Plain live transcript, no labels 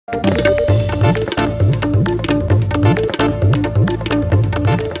Hello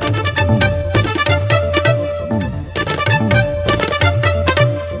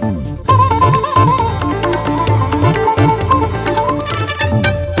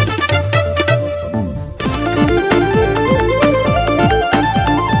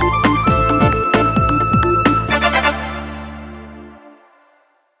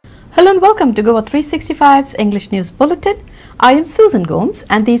and welcome to GOA365's English News Bulletin. I am Susan Gomes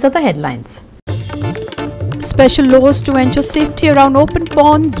and these are the headlines. Special laws to ensure safety around open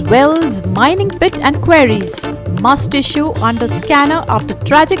ponds, wells, mining pit and quarries must issue under scanner after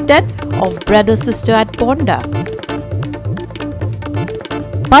tragic death of brother-sister at Ponda.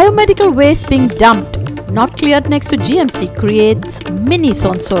 Biomedical waste being dumped, not cleared next to GMC creates mini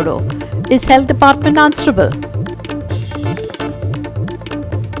Sonsoro. Is Health Department answerable?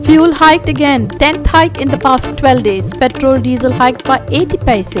 Fuel hiked again, 10th hike in the past 12 days. Petrol diesel hiked by 80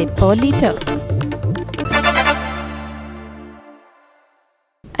 paise per litre.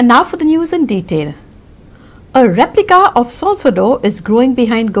 And now for the news in detail. A replica of Sonsoro is growing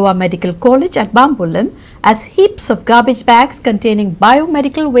behind Goa Medical College at Bulletin as heaps of garbage bags containing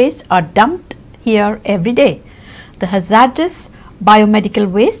biomedical waste are dumped here every day. The hazardous biomedical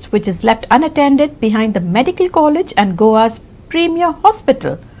waste, which is left unattended behind the medical college and Goa's premier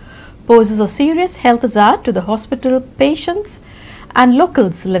hospital, poses a serious health hazard to the hospital patients and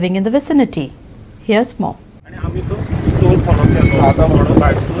locals living in the vicinity. Here's more.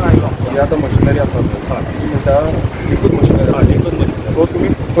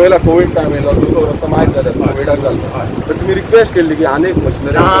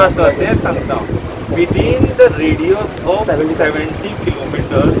 Within the radius of 70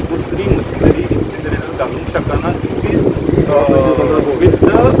 kilometers, dusri machinery incinerator घालूंक शकना. This is with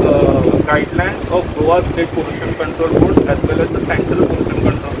the guidelines of Goa State Pollution Control Board as well as the Central Pollution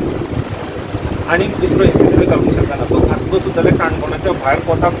Control Board. आणि दुसरो incident घालूंक शकना. तो घातलो सुद्दां काणकोणाच्या भायर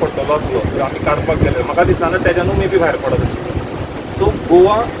पोटाक पडटलो आसलो. आमी काडपाक गेले. म्हाका दिसना तेज्यानूय मे बी भायर पडत आसलो. सो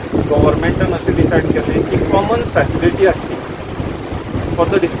गोवा गव्हर्मेंटान अशें डिसायड केलें की कॉमन फॅसिलिटी आसची for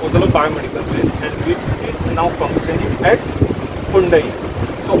the disposal of biomedical waste and which is now functioning at Pundai.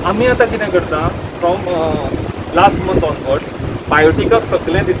 So आम्ही आता कितें करता from last month onward बायोटिकाक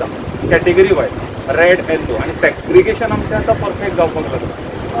सकलें दिता कॅटेगरी वायज रेड येलो आनी सेग्रिगेशन आमचें आतां परफेक्ट जावपाक लागला.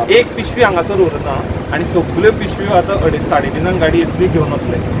 एक पिशवी हांगासर उरना आनी सगल्यो पिशव्यो आतां 2:30 गाडी येतली घेवन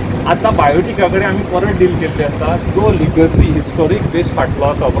वतले. आतां बायोटिका कडेन आमी परत डील केल्ले आसा. जो लिगसी हिस्टोरीक वेस्ट फाटलो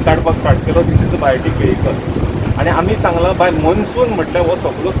आसा काडपाक start Kelo. This is the biotic vehicle आणि आम्ही सांगला बाय मॉन्सून म्हटल्यार हो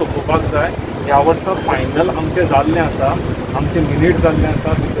सगळो सोंपोवपाक जाय. ह्या वर्सा फायनल आमचें जाल्लें आसा. आमचें मिनीट जाल्लें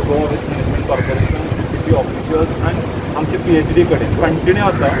आसा with the Goa waste management corporation, CCP officials आनी आमचे PhD कडेन कंटिन्यू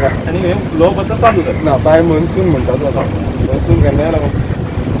आसा आनी हे फ्लो आतां चालू जाता. ना बाय मॉन्सून म्हणटा तो आतां मॉन्सून केन्नाय लागून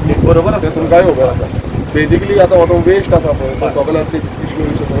बरोबर आसा. तेतून काय खबर आसा. बेजिकली आतां हो वेस्ट आसा पळय तो सगळो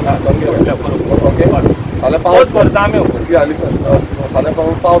ओके. फाल्यां पावस पडटा आमी फाल्यां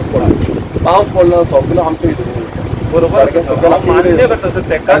पावस पडटा. पावस पडलो सगळो आमच्या हितून बरोबर मान्य करता सर.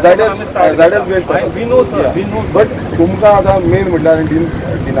 बट तुमकां आतां मेन म्हटल्यार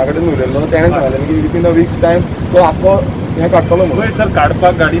डिना कडेन उलयल्लो तेणें सांगलें की विथीन अ वीक्स टायम तो आख्खो हें काडटलो म्हणून. सर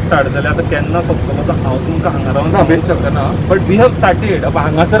काडपाक गाडी स्टार्ट जाली. आतां केन्ना सोंपतलो हांव तुमकां हांगा रावन सांगूंक शकना. But we have started.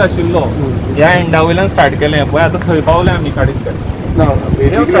 हांगासर आशिल्लो ह्या एंडा वयल्यान स्टार्ट केलें पळय. आतां थंय पावले आमी काडीत काडीत. ना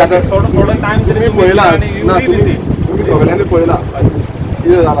बेजिकली आतां थोडो टायम तरी पळयला ना तुमी सगळ्यांनी पळयला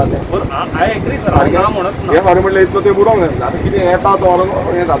कितें जालां तें. आय एग्री सर. हांव म्हणत ना हे फावटी म्हटल्यार इतलो तें बुडोंक जाय. आतां कितें येता तो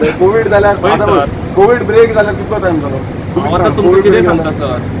हें जाता. कोवीड जाल्यार कोवीड ब्रेक जाल्यार कितलो टायम जालो. हांव आतां तुमकां कितें सांगता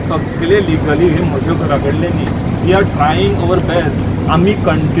सर. सगळे लिगली हे म्हज्या घरा कडले न्ही. We are trying our best. आमी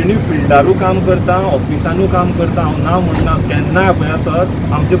कंटिन्यू फिल्डारूय काम करता, ऑफिसानूय काम करता. हांव ना म्हणना. केन्नाय पळया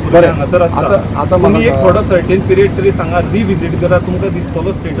सर आमचे भुरगे हांगासर आसता. तुमी एक थोडो सर्टेन पिरियड तरी सांगा, रिविजीट करा. तुमकां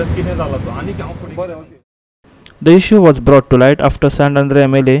दिसतलो स्टेटस कितें जाला तो. आनी हांव फुडें. The issue was brought to light after Santander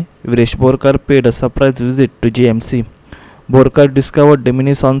MLA Viresh Borkar paid a surprise visit to GMC. Borkar discovered the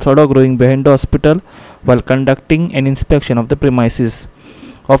mini Sonsoro growing behind the hospital while conducting an inspection of the premises.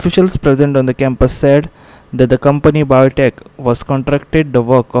 Officials present on the campus said that the company Biotech was contracted the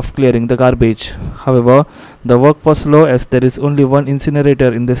work of clearing the garbage. However, the work was slow as there is only one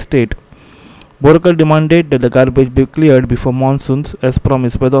incinerator in the state. Borkar demanded that the garbage be cleared before monsoons as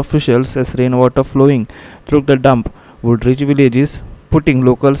promised by the officials, as rainwater flowing through the dump would reach villages, putting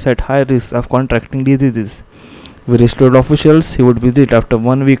locals at high risk of contracting diseases. Viresh told officials he would visit after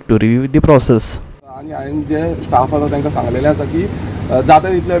 1 week to review the process. हांवें जे staff आसा तांकां सांगलेलें आसा की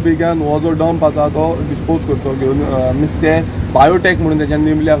जाता तितल्या बेगीन हो जो डंप आसा तो डिस्पोज करचो घेवन मिन्स ते बायोटेक म्हणून तेच्यान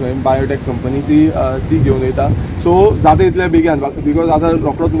नेमल्या खंय बायोटेक कंपनी ती घेवन वयता. सो जाता तितल्या बेगीन बिकॉज आतां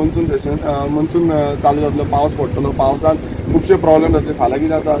रोखडोच मनसून चालू जातलो, पावस पडटलो, पावसान खुबशे प्रॉब्लेम जातले. फाल्यां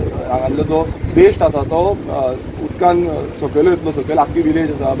कितें जाता हांगांतलो जो वेस्ट आसा तो उदकान सकयल वयतलो, सकयल आख्खी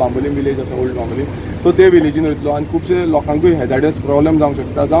विलेज आसा, बांबोलीम विलेज आसा, ओल्ड बांबोलीम. सो ते विलेजीन वयतलो आनी खुबशे लोकांकूय हेजार्डस प्रॉब्लेम जावंक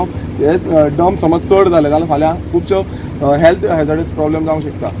शकता. जावं हे डंप समज चड जाले जाल्यार फाल्यां खुबश्यो हेल्थ हेजार्डस प्रॉब्लेम जावंक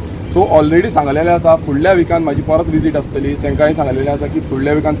शकता. सो ऑलरेडी सांगलेलें आसा फुडल्या विकान म्हाजी परत विजीट आसतली. तांकांय सांगलेलें आसा की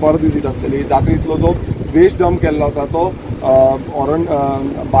फुडल्या विकान परत विजीट आसतली. जाता तितलो जो वेस्ट डंप केल्लो आसा तो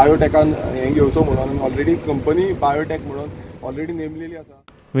बायोटेकान हें घेवचो म्हणून ऑलरेडी कंपनी बायोटेक म्हणून ऑलरेडी नेमलेली आसा.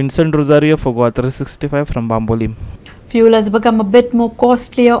 Vincent Rosario for GOA365 from Bambolim. Fuel has become a bit more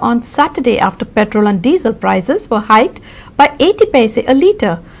costlier on Saturday after petrol and diesel prices were hiked by 80 paise a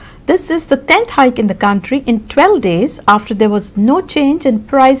litre. This is the 10th hike in the country in 12 days after there was no change in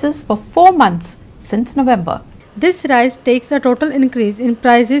prices for 4 months since November. This rise takes a total increase in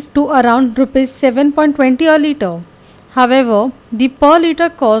prices to around Rs 7.20 a litre. However, the per litre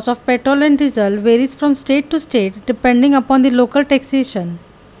cost of petrol and diesel varies from state to state depending upon the local taxation.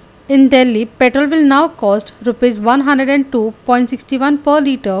 In Delhi, petrol will now cost Rs 102.61 per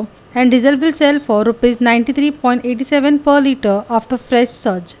litre and diesel will sell for Rs 93.87 per litre after fresh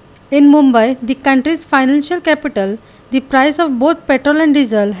surge. In Mumbai, the country's financial capital, the price of both petrol and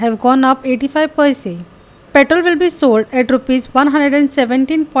diesel have gone up 85 paise. Petrol will be sold at Rs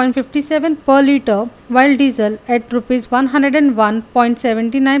 117.57 per litre while diesel at Rs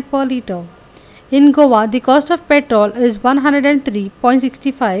 101.79 per litre. In Goa, the cost of petrol is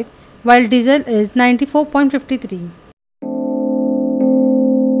 103.65 while diesel is 94.53.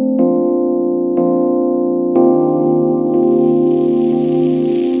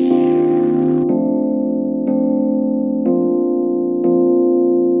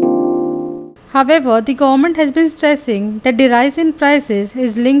 However, the government has been stressing that the rise in prices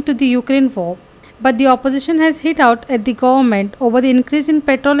is linked to the Ukraine war, but the opposition has hit out at the government over the increase in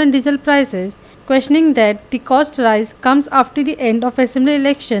petrol and diesel prices, questioning that the cost rise comes after the end of assembly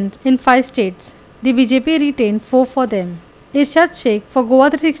elections in 5 states. The BJP retained 4 for them. Irshad Sheikh for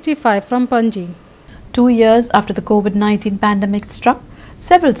GOA365 from Panji. 2 years after the COVID-19 pandemic struck,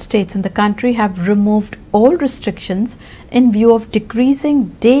 several states in the country have removed all restrictions in view of decreasing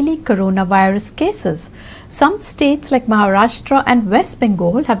daily coronavirus cases. Some states like Maharashtra and West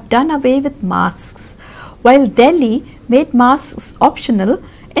Bengal have done away with masks, while Delhi made masks optional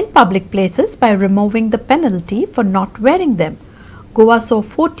in public places by removing the penalty for not wearing them. Goa saw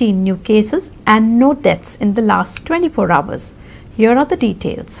 14 new cases and no deaths in the last 24 hours. Here are the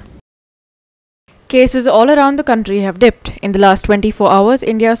details. Cases all around the country have dipped. In the last 24 hours,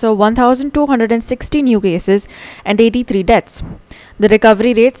 India saw 1,260 new cases and 83 deaths. The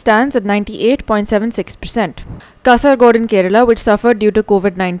recovery rate stands at 98.76%. Kasaragod in Kerala, which suffered due to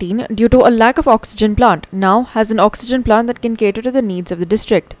COVID-19 due to a lack of oxygen plant, now has an oxygen plant that can cater to the needs of the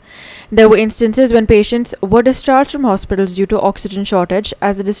district. There were instances when patients were discharged from hospitals due to oxygen shortage,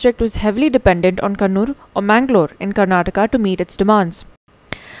 as the district was heavily dependent on Kannur or Mangalore in Karnataka to meet its demands.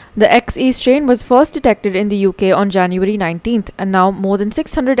 The XE strain was first detected in the UK on January 19th, and now more than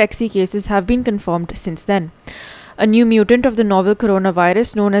 600 XE cases have been confirmed since then. A new mutant of the novel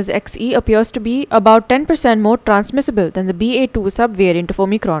coronavirus known as XE appears to be about 10% more transmissible than the BA2 subvariant of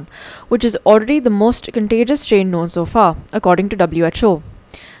Omicron, which is already the most contagious strain known so far, according to WHO.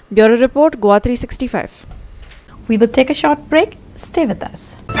 Bureau Report, GOA365. We will take a short break. Stay with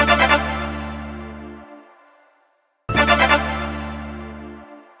us.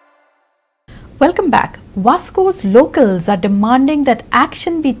 Welcome back. Vasco's locals are demanding that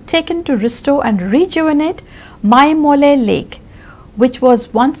action be taken to restore and rejuvenate Maimole Lake, which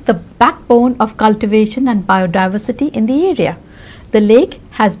was once the backbone of cultivation and biodiversity in the area. The lake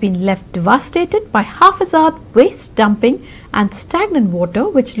has been left devastated by haphazard waste dumping and stagnant water,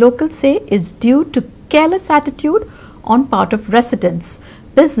 which locals say is due to careless attitude on part of residents,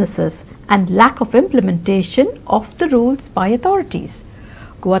 businesses and lack of implementation of the rules by authorities.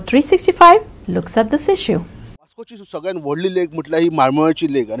 GOA365 looks at this issue. वास्कोची सगळ्यात व्हडली lake म्हटल्यार ही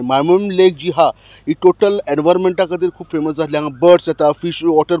माळमोळ्याची lake आणि माळमोळ lake जी हा ही total एनवायरमेंटा खातीर खूब famous जातली. हांगा birds येता, फिश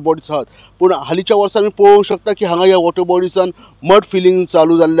वॉटर बॉडीज आहात, पूण हालींच्या वर्सां आमी पळोवंक शकता की हांगा ह्या वॉटर बॉडीजान मड फिलिंग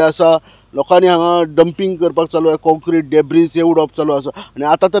चालू जाल्लें आसा. लोकांनी हांगा डंपिंग करपाक चालू आहे, कॉन्क्रीट डेब्रीज हे उडोवप चालू आसा. आनी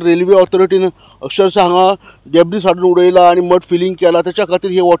आतां तर रेल्वे ऑथॉरिटीन अक्षरशः हांगा डेब्रीज हाडून उडयला आनी मड फिलिंग केला. त्याच्या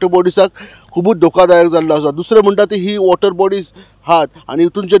खातीर हे वॉटर बॉडीजाक खूबच धोकादायक जाल्लो आसा. दुसरें म्हणटा ती ही वॉटर बॉडीज आहात आनी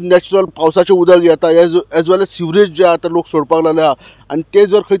हितून जे नॅचरल पावसाचें उदक येता एज वेल एज सिवरेज जे आतां लोक सोडपाक लागले आहा आनी ते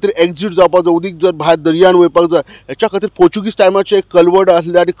जर खंय तरी एक्झीट जावपाक जाय, उदीक जर भायर दर्यान वयपाक जाय, हेच्या खातीर पोर्चुगीज टायमाचे एक कलवट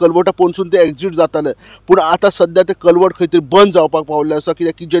आसले आनी कलवटा पसून ते एक्झीट जाताले. पूण आतां सद्या ते कलवट खंय तरी बंद जावपाक पावल्ले आसा,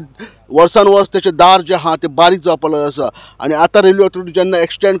 कित्याक की जे वर्सान वर्स तेचे दार जे आहा ते बारीक जावपाक लागले आसा. आनी आतां रेल्वे ऑथॉरिटी जेन्ना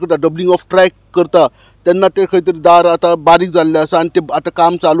एक्सटेंड करता, डबलिंग ऑफ ट्रॅक करता, तेन्ना ते खंय तरी दार आतां बारीक जाल्ले आसा आनी ते आतां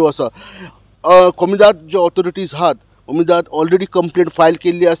काम चालू आसा. कोमिदाद जे ऑथॉरिटीज आहात, कोमिदाद ऑलरेडी कंप्लेंट फायल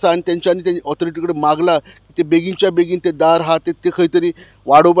केल्ली आसा आनी तेंच्यांनी ते ऑथॉरिटी कडेन मागला की ते बेगीनच्या बेगीन ते दार आहा ते खंय तरी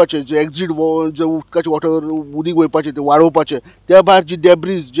वाडोवपाचे, जे एक्झीट जे उदकाचे वॉटर उदीक वयपाचे ते वाडोवपाचे. त्या भायर जी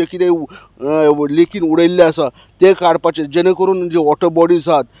डेब्रीज जे कितें लेकीन उडयल्ले आसा ते काडपाचे, जेणे करून जे वॉटर बॉडीज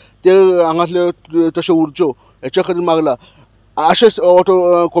आहात ते हांगासले तशे उरच्यो, हेच्या खातीर मागला. अशेंच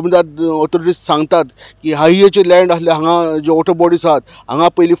कोमिदाद ऑथॉरिटीज सांगतात की हायवेचे लँड आसले, हांगा जे वॉटर बॉडीज आहात हांगा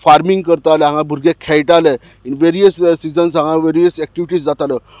पयलीं फार्मींग करताले, हांगा भुरगे खेळटाले, इन वेरियस सिजन्स हांगा वेरियस एक्टिविटीज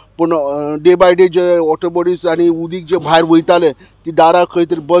जाताल्यो. पूण day by day J water bodies आनी उदीक जे भायर वयताले ती दारां खंय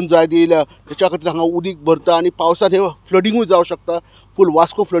तरी बंद जायत येयल्या. तेच्या खातीर हांगा उदीक भरता आनी पावसान हे फ्लडींगूय जावं शकता, फूल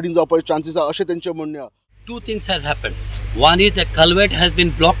वास्को फ्लडींग जावपाचे चान्सीस आहा अशें तेंचें म्हणणें आहा. Two things has happened. One is the culvert has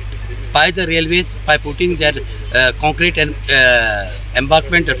been blocked by the railways by putting their concrete and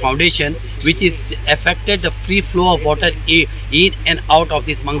embankment or foundation, which is affected the free flow of water in and out of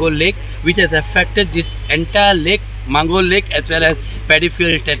this Mongol lake, which has affected this entire lake, Mongol lake, as well as paddy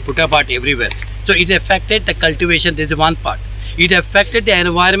field and Puttaparth everywhere. So it affected the cultivation. This is one part. It affected the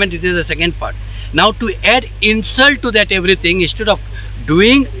environment. This is the second part. Now to add insult to that everything, instead of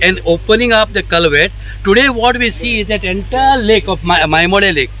doing and opening up the culvert, today what we see is that entire lake of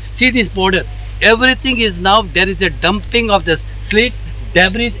Maimode lake. See this border. Everything is now, there is a dumping of the slate,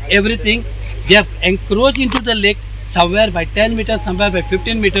 debris, everything. They have encroached into the lake somewhere by 10 meters, somewhere by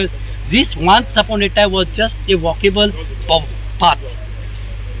 15 meters. This once upon a time was just a walkable path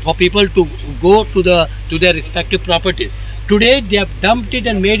for people to go to their respective properties. Today they have dumped it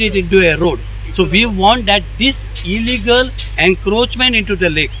and made it into a road. So we want that this illegal encroachment into the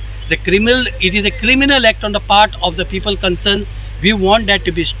lake, it is a criminal act on the part of the people concerned. We want that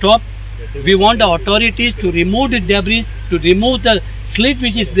to be stopped. We want the authorities to remove the debris, to remove the slit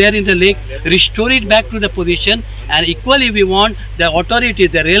which is there in the lake, restore it back to the position, and equally we want the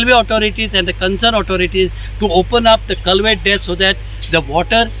authorities, the railway authorities and the concerned authorities to open up the culvert there so that the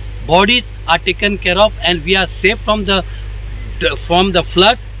water bodies are taken care of and we are safe from the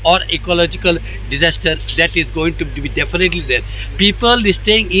flood or ecological disaster that is going to be definitely there. People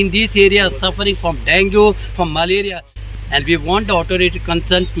staying in this area are suffering from dengue, from malaria, and we want the authority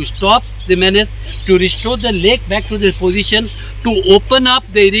concerned to stop the menace, to restore the lake back to the position, to open up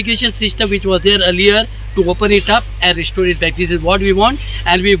the irrigation system which was there earlier, to open it up and restore it back. This is what we want,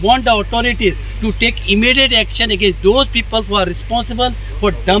 and we want the authorities to take immediate action against those people who are responsible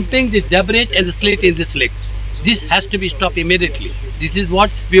for dumping this debris and the slate in this lake. This has to be stopped immediately. This is what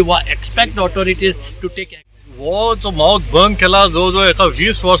we expect the authorities to take action. वो जो mouth बंद केला जवळ एका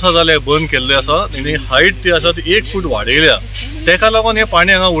 20 वर्सां जाले बंद केल्ले आसा आनी हायट ती आसा ती 1 फूट वाडयल्या. तेका लागून हे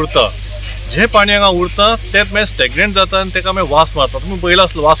पाणी हांगा उरता. जे पाणी हांगा उरता तेच मागीर स्टॅग्नंट जाता आनी तेका मागीर वास मारता. तुमी पयला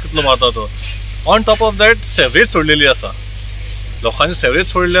आसलो वास कितलो मारता तो. On top of that sewerage सोडलेली आसा. लोकांनी सेवरेज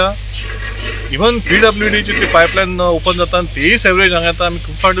सोडल्या. इवन PWDची ती पायपलायन ओपन जाता आनी तेही सेवरेज हांगा येता. आमी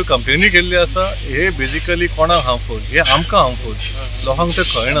खूब फावटी कंप्लेनी केल्ली आसा. हे बेजिकली कोणाक हार्मफूल, हे आमकां हार्मफूल. लोकांक ते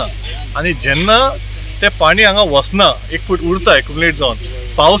कळना. आनी जेन्ना ते पाणी हांगा वचना 1 फूट उरता एक्युमुलेट जावन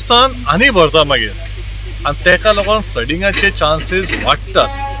पावसान आनी भरता मागीर आनी तेका लागून फ्लडिंगाचे चान्सीस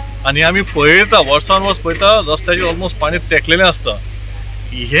वाडटात आनी आमी पळयता वर्सान वर्स पळयता रस्त्याचेर ऑलमोस्ट पाणी तेंकलेलें आसता.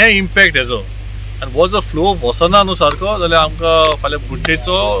 हे इम्पॅक्ट हेजो आनी हो जर फ्लो वचना न्हू सारको जाल्यार आमकां फाल्यां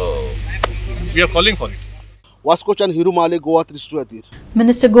बुड्डेचो we are calling for it. वास्कोच्यान Hiru Male, Goa 365.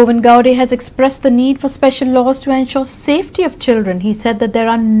 Minister Govind Gowde has expressed the need for special laws to ensure safety of children. He said that there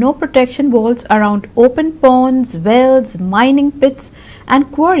are no protection walls around open ponds, wells, mining pits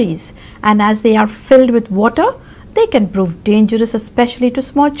and quarries, and as they are filled with water, they can prove dangerous, especially to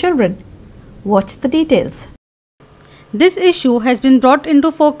small children. Watch the details. This issue has been brought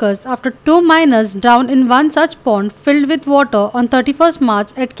into focus after 2 miners drowned in one such pond filled with water on 31st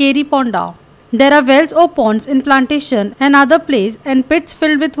March at Keri Ponda. There are wells or ponds in plantation and other places and pits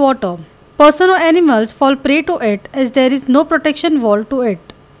filled with water. Person or animals fall prey to it as there is no protection wall to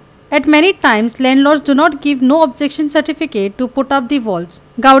it. At many times, landlords do not give no objection certificate to put up the walls.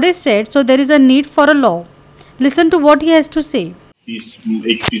 Gowde said so there is a need for a law. Listen to what he has to say.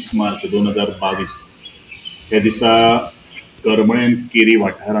 31 मार्च 2022 ह्या दिसा करमळें केरी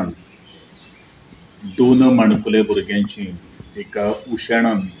वाठारांत 2 माणकुले भुरग्यांची एका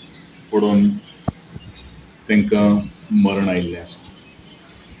उशेणान पडून तांकां मरण आयिल्लें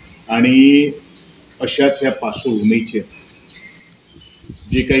आसा आनी अशाच ह्या पार्श्वभुमीचेर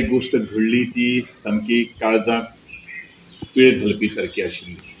जी काही गोष्ट घडली ती सामकी काळजाक पीळ घालपी सारकी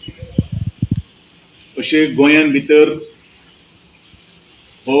आशिल्ली. अशे गोंयान भितर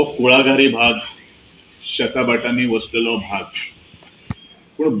हो कुळागरी भाग शेताबाटांनी वसलेलो भाग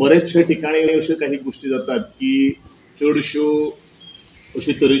पूण बरेचशे ठिकाणी अशो काही गोष्टी जातात की चडश्यो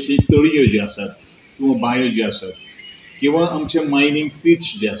अशे तरेची तळयो जी आसात किंवा बांयो जी आसात किंवा आमचे मायनिंग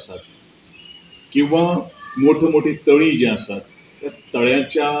पिट्स जे आसात किंवा मोठी तळी जी आसात त्या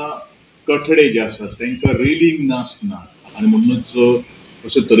तळ्याच्या कठडे जे आसात तांकां रेलिंग नासना आनी म्हणूनच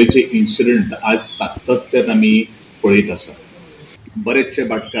अशे तरेचे इन्सिडंट आज सातत्यान आमी पळयत आसात. बरेचशे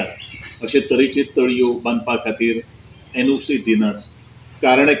भाटकार अशे तरेचे तळयो बांदपा खातीर NOC दिनात.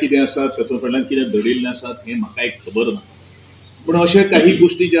 कारणां कितें आसात तातूंत कडल्यान कितें दडिल्लें आसात हें म्हाकाय खबर ना पूण अशे काही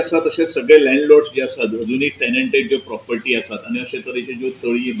गोष्टी जे आसात अशे सगळे लँडलॉर्ड्स जे आसात अजुनूय टेनंटेड ज्यो प्रॉपर्टी आसात आनी अशे तरेचे ज्यो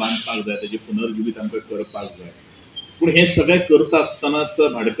तळी बांदपाक जाय ताजे पुनर्जीवीत तांकां करपाक जाय पूण हें सगळें करता आसतनाच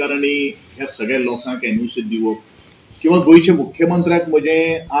भाटकारांनी ह्या सगळ्या लोकांक NOC दिवप किंवा गोंयच्या मुख्यमंत्र्याक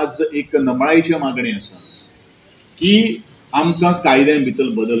म्हजें आज एक नमळायेचें मागणें आसा की आमकां कायद्यां भितर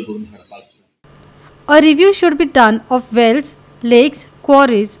बदल करून हाडपाक जाय. A review should be done of wells, lakes,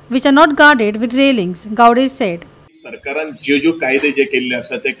 quarries which are not guarded with railings, Gowde said. सरकारान ज्यो कायदे जे केल्ले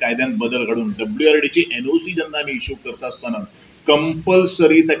आसा ते कायद्यान बदल घडून WRDची NOC जेन्ना आमी इश्यू करता आसतना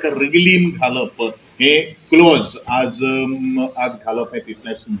कंपल्सरी ताका रेगिलीम घालप हे क्लॉज आज घालप हे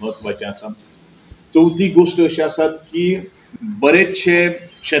तितलेंच म्हत्वाचें आसा. चवथी गोष्ट अशी आसात की बरेचशे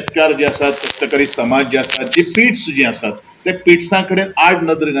शेतकार जे आसात कष्टकरी समाज जे आसात जी पिट्स जी आसात त्या पिट्सां कडेन आड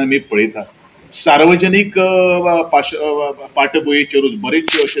नदरेन आमी पळयतात. सार्वजनीक फाटभुंयेचेरूच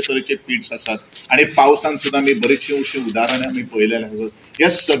बरेचशे अशे तरेचे पिट्स आसात आनी पावसान सुद्दां आमी बरेचशे अशी उदाहरणां आमी पळयलेले आसात. ह्या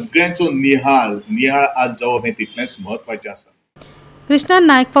सगळ्यांचो नियाळ आज जावप हें तितलेंच म्हत्वाचें आसा. Krishna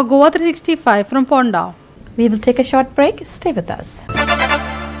Naik for GOA365 from Ponda. We will take a short break. Stay with us.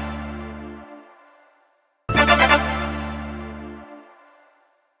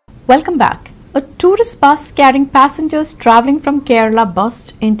 Welcome back. A tourist bus carrying passengers travelling from Kerala burst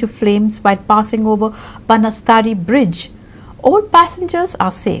into flames while passing over Banastari Bridge. All passengers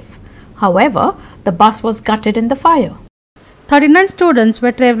are safe. However, the bus was gutted in the fire. 39 students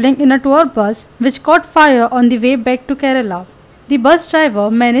were travelling in a tour bus which caught fire on the way back to Kerala. The bus driver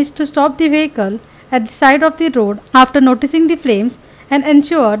managed to stop the vehicle at the side of the road after noticing the flames and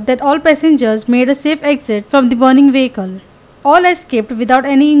ensured that all passengers made a safe exit from the burning vehicle. All escaped without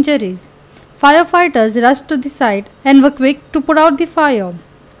any injuries. Firefighters rushed to the site and were quick to put out the fire.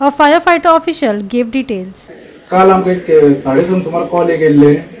 A firefighter official gave details. काल आमकां एक 3:30 सुमार call एक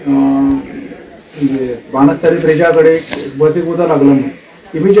येयल्ले Banastari Brezza कडेन बसीक उदक लागलो म्हणून.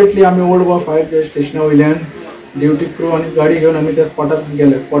 Immediately आमी ओल्ड गोवा फायर स्टेशना वयल्यान ड्युटी क्रू आनी गाडी घेवन आमी त्या स्पॉटार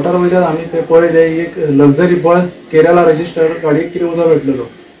गेले. स्पॉटार वयल्यान आमी थंय पळयले एक लग्जरी बस केरला रजिस्टर्ड गाडयेक कितें उदक भेटलेलो.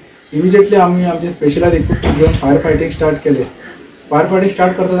 इमिजिएटली आमी आमचे स्पेशलायज इक्विपमेंट घेवन फायर फायटींग स्टार्ट केलें. फायर फायटींग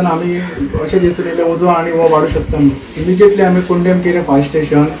स्टार्ट करतना आमी अशें दिसून येयलें उदक आनी हो वाडूं शकता म्हणून. इमिजिएटली आमी कुंडेम केलें फायर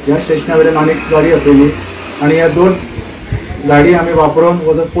स्टेशन. ह्या स्टेशना वयल्यान आनी गाडी आपयली आनी ह्या 2 गाडी आमी वापरून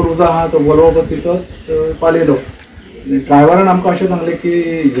हो जो फूल उदक आहा तो वॉल्वो बस तितूंत पालयलो. ड्रायव्हरान आमकां अशें सांगलें की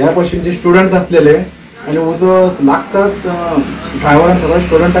ह्या भशेन जे स्टुडंट आसलेले आनी उदक लागतात ड्रायव्हरान सगळ्या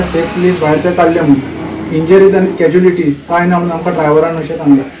स्टुडंटाक सेफली भायर ते काडले म्हणून. इंजरीज आनी कॅज्युलिटीज कांय ना म्हणून आमकां ड्रायव्हरान अशें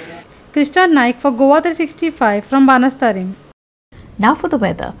सांगलें. Krishna Naik for GOA365 from Banastari. Now for the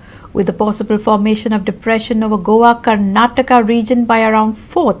weather. With the possible formation of depression over Goa Karnataka region by around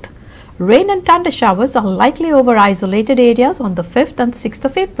 4th, rain and thunder showers are likely over isolated areas on the 5th and 6th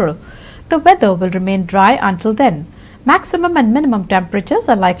of April. The weather will remain dry until then. Maximum and minimum temperatures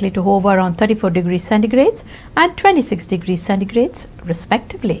are likely to hover around 34 degrees centigrades and 26 degrees centigrades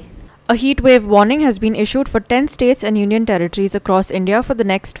respectively. A heat wave warning has been issued for 10 states and union territories across India for the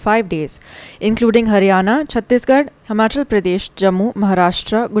next 5 days, including Haryana, Chhattisgarh, Himachal Pradesh, Jammu,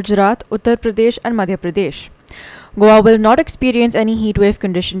 Maharashtra, Gujarat, Uttar Pradesh and Madhya Pradesh. Goa will not experience any heat wave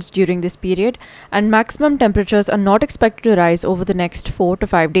conditions during this period, and maximum temperatures are not expected to rise over the next 4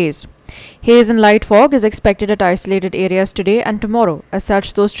 to 5 days. Haze and light fog is expected at isolated areas today and tomorrow. As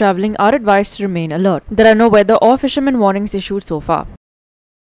such, those travelling are advised to remain alert. There are no weather or fishermen warnings issued so far.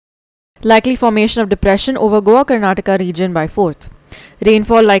 Likely formation of depression over Goa Karnataka region by 4th.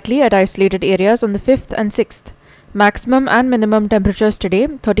 Rainfall likely at isolated areas on the 5th and 6th. Maximum and minimum temperatures today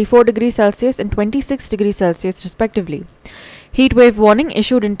 34 degrees Celsius and 26 degrees Celsius respectively. Heat wave warning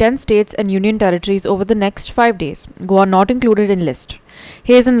issued in 10 states and union territories over the next 5 days. Goa not included in list.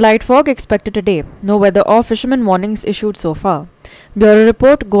 Haze and light fog expected today. No weather or fisherman warnings issued so far. Bureau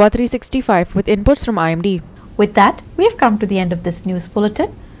report GOA365 with inputs from IMD. With that, we have come to the end of this news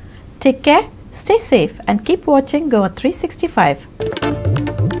bulletin. Take care, stay safe and keep watching GOA365.